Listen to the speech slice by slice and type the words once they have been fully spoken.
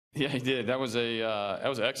Yeah, he did. That was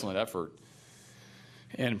an excellent effort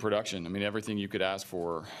and production. I mean, everything you could ask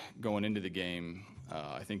for going into the game,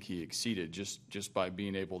 I think he exceeded just by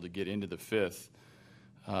being able to get into the fifth.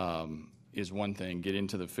 Is one thing. Get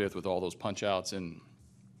into the fifth with all those punch outs and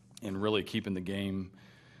really keeping the game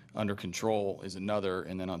under control is another.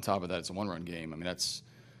 And then on top of that, it's a one-run game. I mean, that's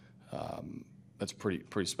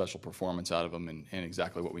pretty special performance out of him and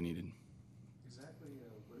exactly what we needed. Exactly.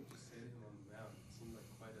 What did you say to him on the mound? It seemed like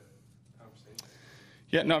quite a conversation.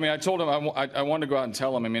 Yeah, no, I mean, I told him I wanted to go out and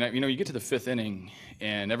tell him. I mean, you get to the fifth inning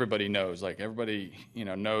and everybody knows,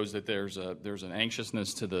 knows that there's an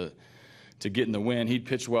anxiousness to getting the win. He'd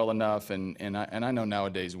pitched well enough, and I know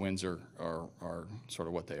nowadays wins are sort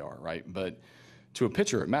of what they are, right? But to a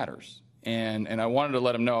pitcher, it matters. And I wanted to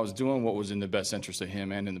let him know I was doing what was in the best interest of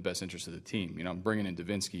him and in the best interest of the team. You know, bringing in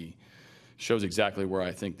Davinsky shows exactly where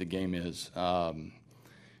I think the game is.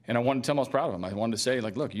 And I wanted to tell him I was proud of him. I wanted to say,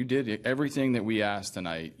 like, look, you did everything that we asked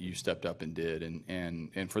tonight. You stepped up and did.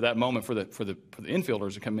 And for that moment, for the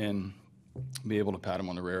infielders to come in, be able to pat him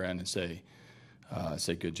on the rear end and say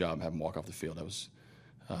good job, have him walk off the field.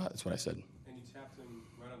 That's what I said. And you tapped him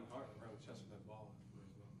right on the heart, right on the chest with that ball.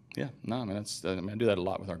 Yeah, no, I mean I do that a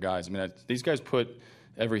lot with our guys. I mean, these guys put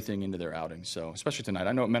everything into their outings. So especially tonight,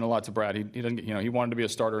 I know it meant a lot to Brad. He doesn't, he wanted to be a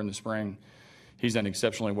starter in the spring. He's done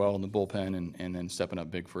exceptionally well in the bullpen, and then stepping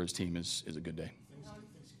up big for his team is a good day.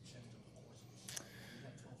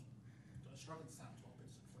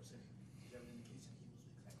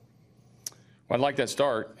 Well, I like that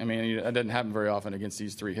start. I mean, that doesn't happen very often against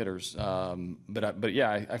these three hitters. But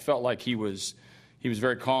yeah, I felt like he was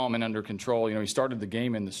very calm and under control. You know, he started the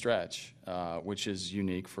game in the stretch, which is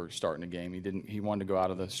unique for starting a game. He wanted to go out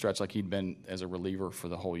of the stretch like he'd been as a reliever for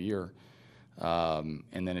the whole year. And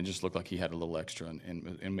then it just looked like he had a little extra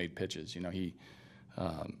and made pitches. You know, he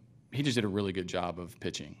just did a really good job of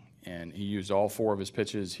pitching, and he used all four of his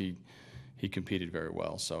pitches. He competed very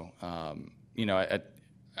well. So, you know,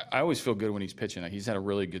 I always feel good when he's pitching. He's had a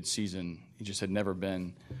really good season. He just had never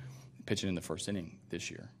been pitching in the first inning this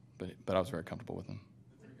year. But I was very comfortable with him.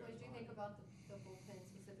 What did you think about the bullpen,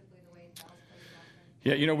 specifically the way Dallas played back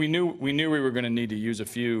Yeah, then? you know, we knew we were going to need to use a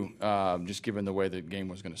few, just given the way the game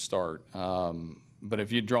was going to start. But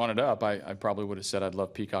if you'd drawn it up, I probably would have said I'd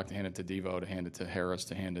love Peacock to hand it to Devo, to hand it to Harris,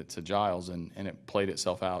 to hand it to Giles, and it played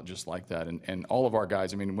itself out just like that. And all of our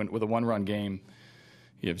guys, I mean, with a one-run game,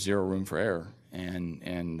 you have zero room for error.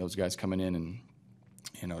 And those guys coming in and,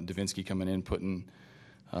 you know, Davinsky coming in, putting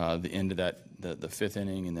the end of the fifth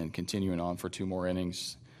inning and then continuing on for two more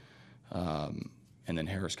innings. And then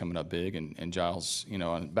Harris coming up big and Giles, you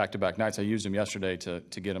know, on back-to-back nights. I used him yesterday to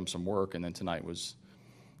get him some work, and then tonight was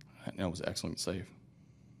an excellent save.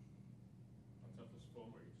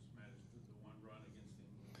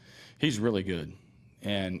 He's really good.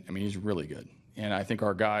 And, I mean, he's really good. And I think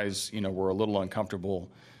our guys, you know, were a little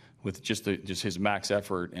uncomfortable with just his max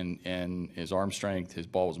effort and his arm strength. His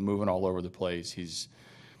ball was moving all over the place. He's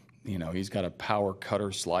got a power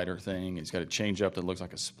cutter slider thing. He's got a changeup that looks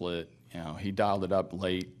like a split. You know, he dialed it up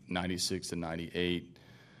late, 96 to 98.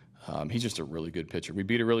 He's just a really good pitcher. We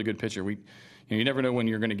beat a really good pitcher. You never know when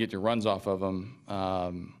you're going to get your runs off of him.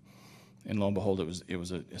 And lo and behold, it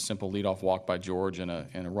was a simple leadoff walk by George and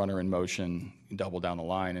a runner in motion, double down the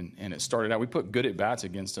line. And it started out, we put good at-bats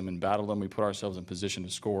against him and battled him. We put ourselves in position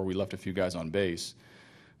to score. We left a few guys on base.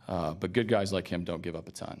 But good guys like him don't give up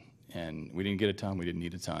a ton. And we didn't get a ton. We didn't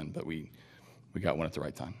need a ton. But we got one at the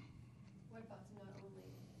right time. What about to not only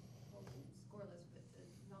hold them scoreless, but to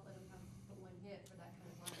not let them have the one hit for that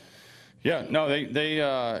kind of lineup? Yeah, no,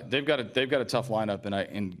 they've got a tough lineup,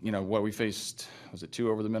 and you know what we faced, was it 2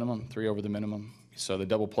 over the minimum, 3 over the minimum? So the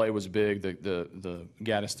double play was big. The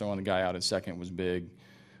Gaddis throwing the guy out at second was big.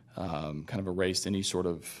 Kind of erased any sort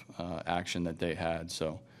of action that they had.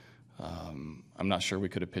 So I'm not sure we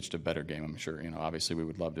could have pitched a better game. I'm sure, you know, obviously we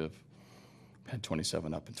would love to have had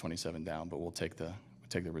 27 up and 27 down, but we'll take the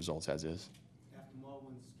results as is. After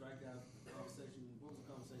Marlins strikeout conversation, what was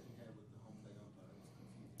the conversation you had with the home plate umpire?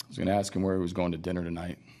 I was going to ask him where he was going to dinner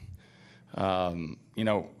tonight. You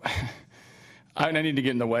know, I need to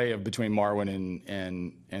get in the way of between Marwin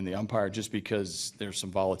and the umpire just because there's some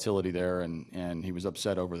volatility there, and he was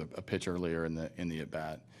upset over a pitch earlier in the at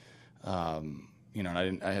bat. You know,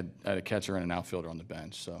 and I had a catcher and an outfielder on the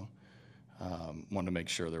bench, so wanted to make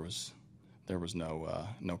sure there was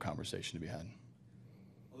no conversation to be had.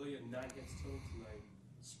 Although you had 9 hits total tonight,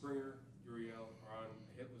 Springer, Uriel are on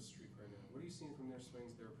a hitless streak right now. What are you seeing from their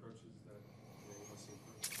swings, their approaches that you want to see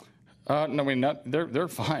improved? No, I mean, they're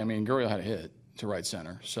fine. I mean, Gurriel had a hit to right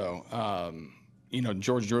center. So, you know,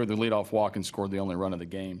 George drew the leadoff walk and scored the only run of the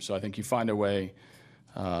game. So I think you find a way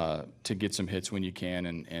to get some hits when you can.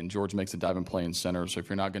 And George makes the diving play in center. So if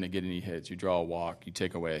you're not going to get any hits, you draw a walk, you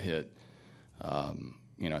take away a hit.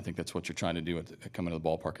 I think that's what you're trying to do coming to the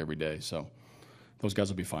ballpark every day. So those guys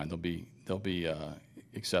will be fine. They'll be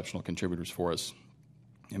exceptional contributors for us.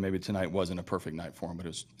 And maybe tonight wasn't a perfect night for them, but it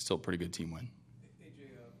was still a pretty good team win. A.J.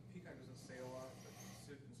 Peacock doesn't say a lot, but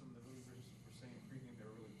Sid and some of the relievers were saying pregame they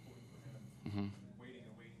were really pulling for him, waiting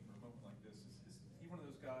for a moment like this. Is he one of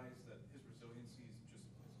those guys that his resiliency just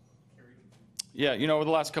carried him? Yeah, over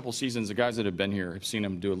the last couple of seasons, the guys that have been here have seen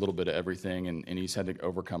him do a little bit of everything, and he's had to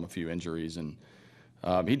overcome a few injuries. And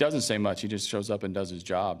he doesn't say much. He just shows up and does his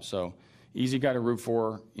job. So easy guy to root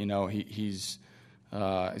for. He's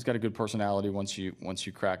got a good personality once you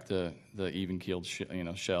crack the even keeled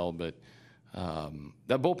shell. But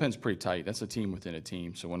that bullpen's pretty tight. That's a team within a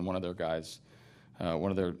team. So when one of their guys,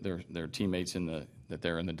 one of their teammates that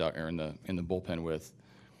they're in the bullpen with,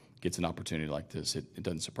 gets an opportunity like this, it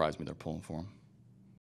doesn't surprise me they're pulling for him.